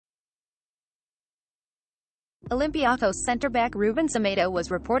Olympiacos centre-back Ruben Semedo was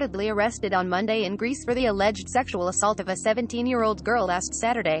reportedly arrested on Monday in Greece for the alleged sexual assault of a 17-year-old girl last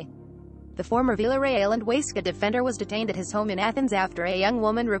Saturday. The former Villarreal and Huesca defender was detained at his home in Athens after a young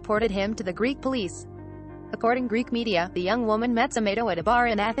woman reported him to the Greek police. According to Greek media, the young woman met Semedo at a bar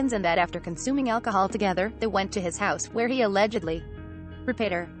in Athens and that after consuming alcohol together, they went to his house, where he allegedly raped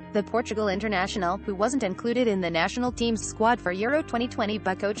her. The Portugal international, who wasn't included in the national team's squad for Euro 2020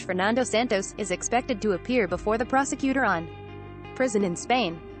 by coach Fernando Santos, is expected to appear before the prosecutor on prison in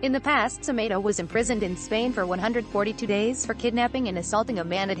Spain. In the past, Semedo was imprisoned in Spain for 142 days for kidnapping and assaulting a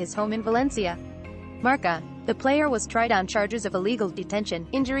man at his home in Valencia. Marca. The player was tried on charges of illegal detention,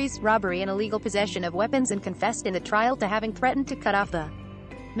 injuries, robbery and illegal possession of weapons and confessed in the trial to having threatened to cut off the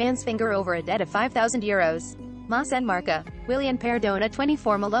man's finger over a debt of €5,000. Mas and Marca. Willian Perdona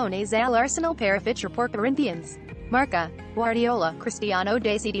 24 Malones al Arsenal para fichar por Corinthians. Marca. Guardiola, Cristiano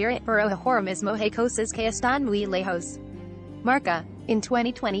decidir por ahora mismo hay cosas que están muy lejos. Marca. In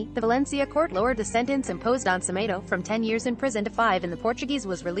 2020, the Valencia court lowered the sentence imposed on Semedo from 10 years in prison to 5 and the Portuguese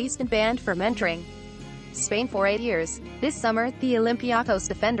was released and banned from entering Spain for 8 years. This summer, the Olympiacos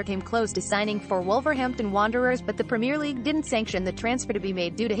defender came close to signing for Wolverhampton Wanderers but the Premier League didn't sanction the transfer to be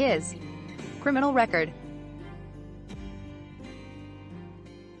made due to his criminal record.